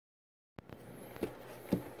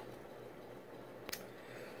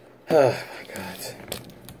Oh my god.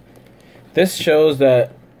 This shows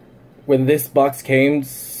that when this box came,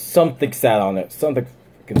 something sat on it. Something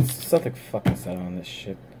fucking sat on this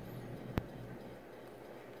shit.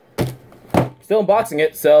 Still unboxing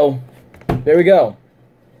it, so there we go.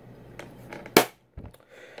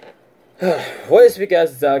 What is up,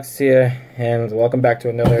 guys? It's Alex here, and welcome back to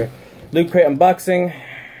another Loot Crate unboxing.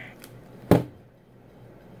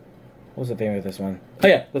 What's the theme of this one? Oh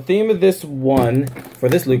yeah, the theme of this one, for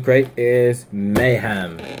this Loot Crate, is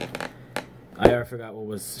Mayhem. I already forgot what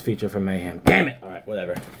was featured for Mayhem. Damn it! Alright,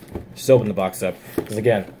 whatever. Just open the box up. Because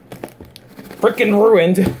again, freaking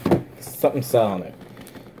ruined. Something sat on it.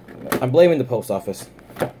 I'm blaming the post office.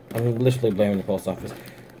 I'm literally blaming the post office.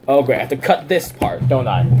 Oh great, I have to cut this part, don't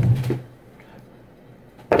I?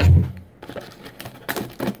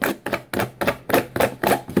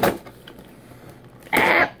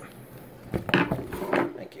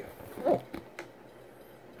 Thank you. Oh.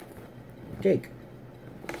 Jake.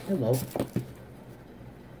 Hello.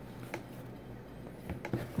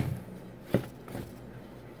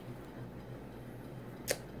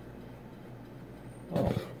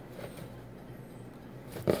 Oh.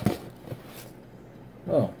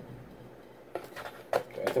 Oh.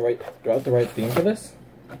 Do I have the right theme for this?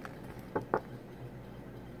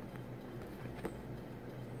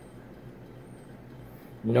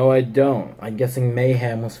 No, I don't. I'm guessing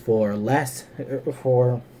Mayhem was for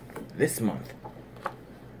this month.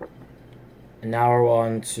 And now we're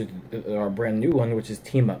on to our brand new one, which is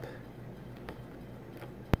Team Up.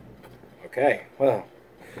 Okay, well.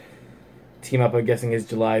 Team Up, I'm guessing, is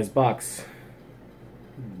July's box.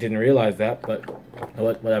 Didn't realize that, but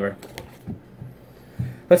whatever.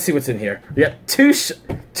 Let's see what's in here. We got two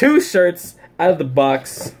shirts out of the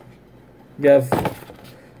box. We have.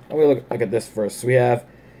 I'm gonna look at this first. So we have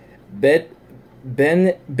Bill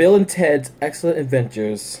and Ted's Excellent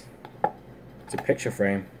Adventures. It's a picture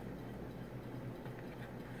frame.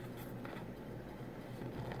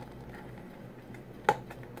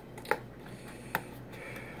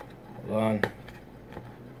 Hold on.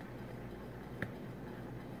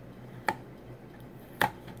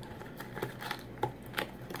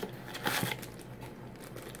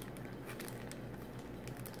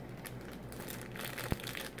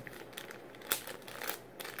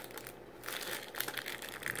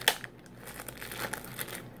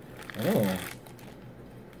 Oh.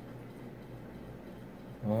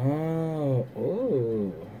 Oh.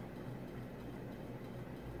 Oh.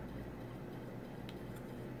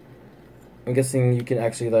 I'm guessing you can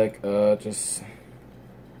actually just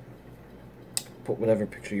put whatever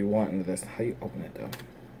picture you want into this. How do you open it though?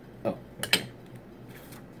 Oh, okay.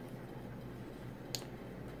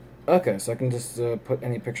 Okay, so I can just put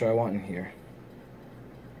any picture I want in here.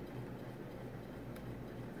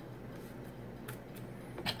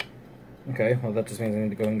 Okay, well that just means I need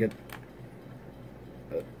to go and get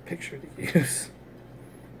a picture to use.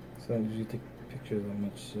 So did you take pictures of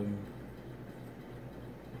much?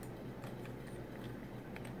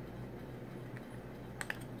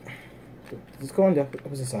 Does this go on the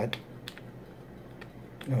opposite side?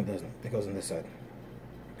 No, it doesn't. It goes on this side.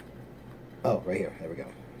 Oh, right here. There we go.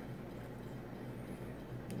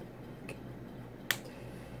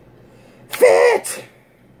 Fit!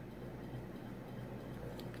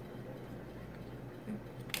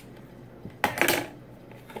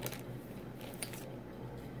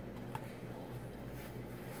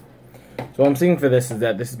 So what I'm seeing for this is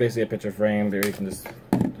that this is basically a picture frame. There you can just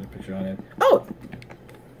put a picture on it. Oh!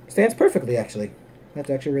 Stands perfectly, actually. That's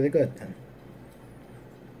actually really good, then.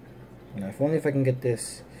 Now, if only if I can get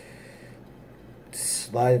this to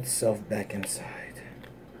slide itself back inside.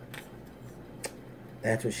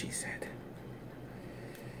 That's what she said.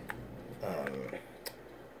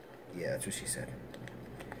 Yeah, that's what she said.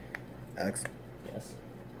 Alex? Yes?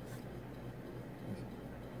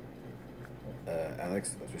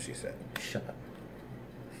 Alex, that's what she said. Shut up.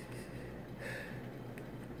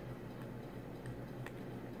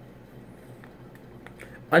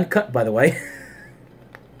 Uncut, by the way.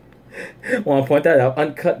 Want to point that out.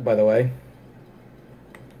 Uncut, by the way.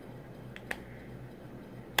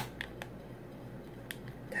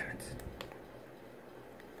 Damn it.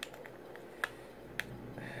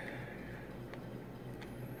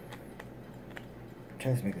 I'm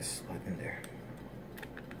trying to make this slide in there.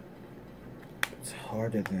 It's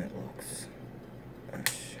harder than it looks. Oh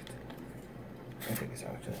shit. I'll take this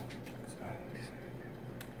out too.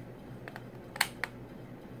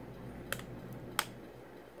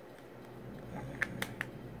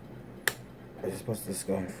 Is it supposed to just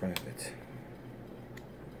go in front of it?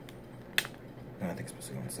 No, I think it's supposed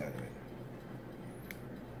to go inside of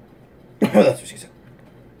it. That's what she said.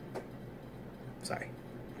 Sorry.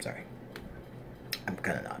 I'm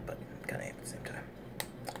kind of not, but kind of am at the same time.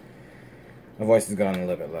 My voice has gone a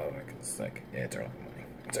little bit low. It's like, yeah, it's early in the morning.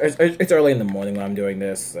 It's early in the morning when I'm doing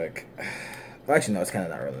this. Like, well, actually, no, it's kind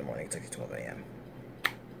of not early in the morning. It's like 12 a.m.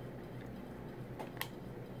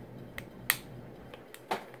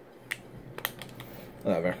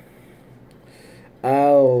 Whatever.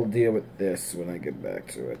 I'll deal with this when I get back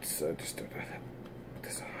to it. So just put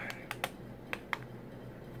this on.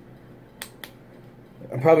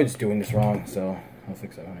 I'm probably just doing this wrong, so I'll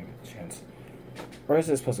fix that when I get a chance. Or is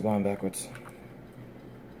it supposed to go on backwards?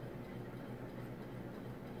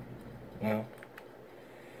 No.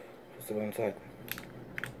 Supposed to go inside.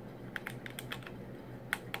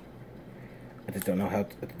 I just don't know how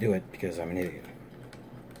to do it because I'm an idiot.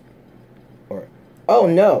 Or, oh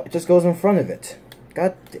no, it just goes in front of it.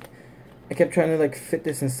 God, I kept trying to like fit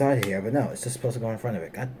this inside here, but no, it's just supposed to go in front of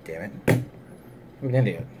it. God damn it. I'm an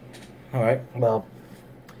idiot. Alright, well,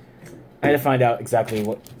 I had to find out exactly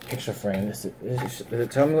what picture frame this is. Does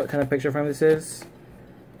it tell me what kind of picture frame this is?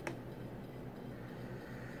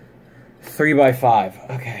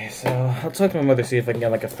 3x5. Okay, so I'll talk to my mother, see if I can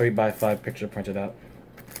get like a 3x5 picture printed out.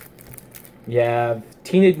 Yeah,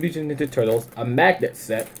 Teenage Mutant Ninja Turtles, a magnet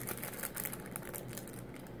set.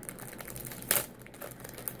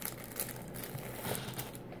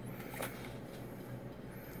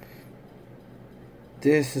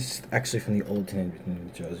 This is actually from the old Teenage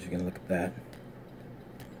Mutant Ninja Turtles, if you can look at that.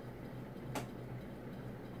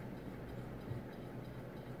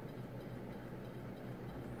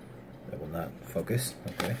 That will not focus.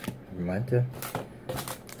 Okay, never mind.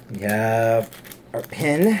 We have our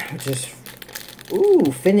pin, which is,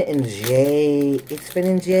 ooh, Finn and Jake. It's Finn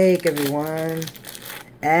and Jake, everyone.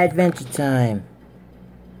 Adventure time.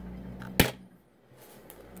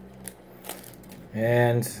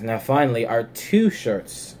 And now finally, our 2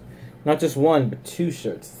 shirts. Not just 1, but 2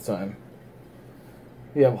 shirts this time.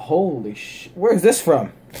 We have, holy sh... Where is this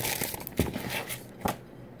from?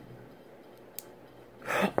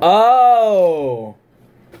 Oh!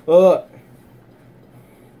 Look.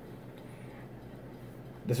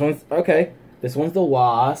 This one's... Okay. This one's the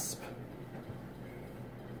Wasp.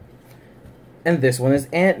 And this one is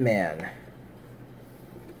Ant-Man.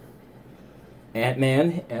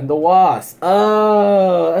 Ant-Man and the Wasp.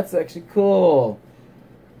 Oh, that's actually cool.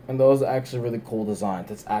 And those are actually really cool designs.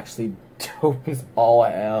 That's actually dope as all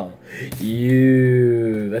hell.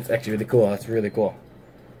 That's actually really cool. That's really cool.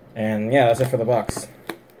 And yeah, that's it for the box.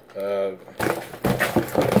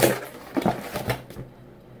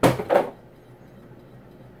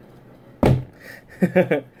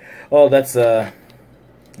 Oh, that's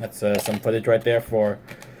some footage right there for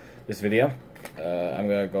this video. I'm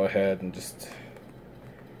gonna go ahead and just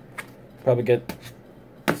probably get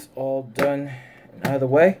this all done and out of the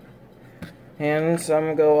way, and so I'm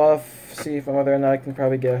gonna go off, see if whether or not I can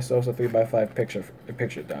probably get ourselves a 3x5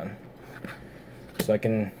 picture done, so I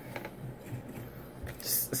can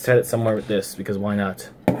set it somewhere with this, because why not?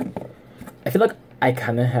 I feel like I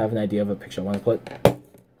kind of have an idea of a picture I want to put,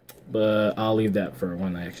 but I'll leave that for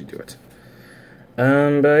when I actually do it.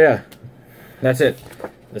 But yeah, that's it.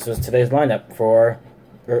 This was today's lineup for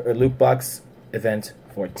a loot box event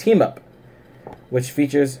for Team Up, which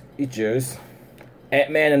features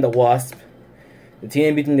Ant-Man and the Wasp, the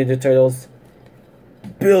Teenage Mutant Ninja Turtles,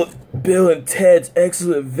 Bill and Ted's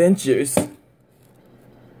Excellent Adventures,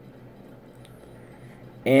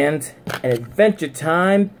 and an Adventure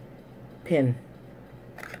Time pin.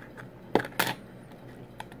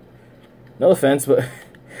 No offense, but I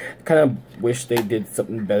kind of wish they did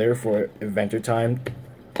something better for Adventure Time.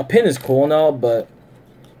 A pin is cool and all, but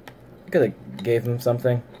you could have gave him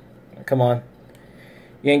something. Come on.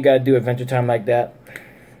 You ain't got to do Adventure Time like that.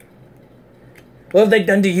 What have they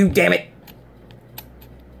done to you, damn it?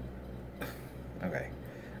 Okay.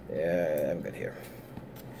 Yeah, I'm good here.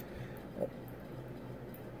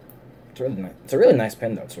 It's really nice. It's a really nice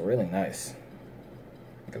pen, though. It's really nice.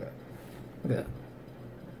 Look at that. Look at that.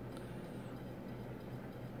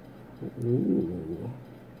 Ooh.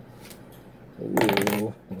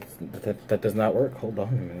 Ooh. That does not work. Hold on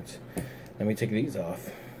a minute. Let me take these off.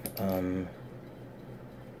 Ooh.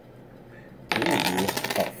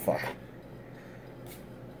 Oh, fuck.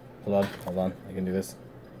 Hold on. I can do this.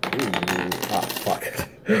 Ooh. Oh, fuck.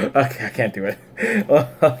 Okay, I can't do it.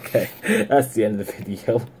 Okay, that's the end of the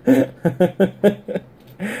video.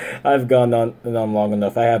 I've gone on long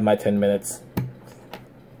enough. I have my 10 minutes.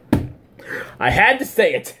 I had to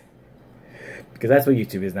say it! Because that's what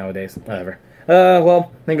YouTube is nowadays. Whatever.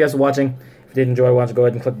 Well, thank you guys for watching. If you did enjoy, why don't you go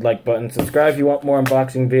ahead and click the like button. Subscribe if you want more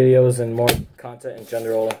unboxing videos and more content in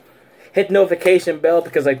general. hit the notification bell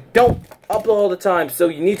because I don't upload all the time. So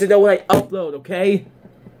you need to know when I upload, okay?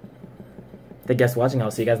 Thank you guys for watching.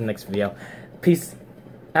 I'll see you guys in the next video. Peace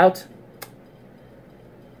out.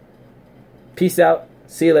 Peace out.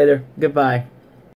 See you later. Goodbye.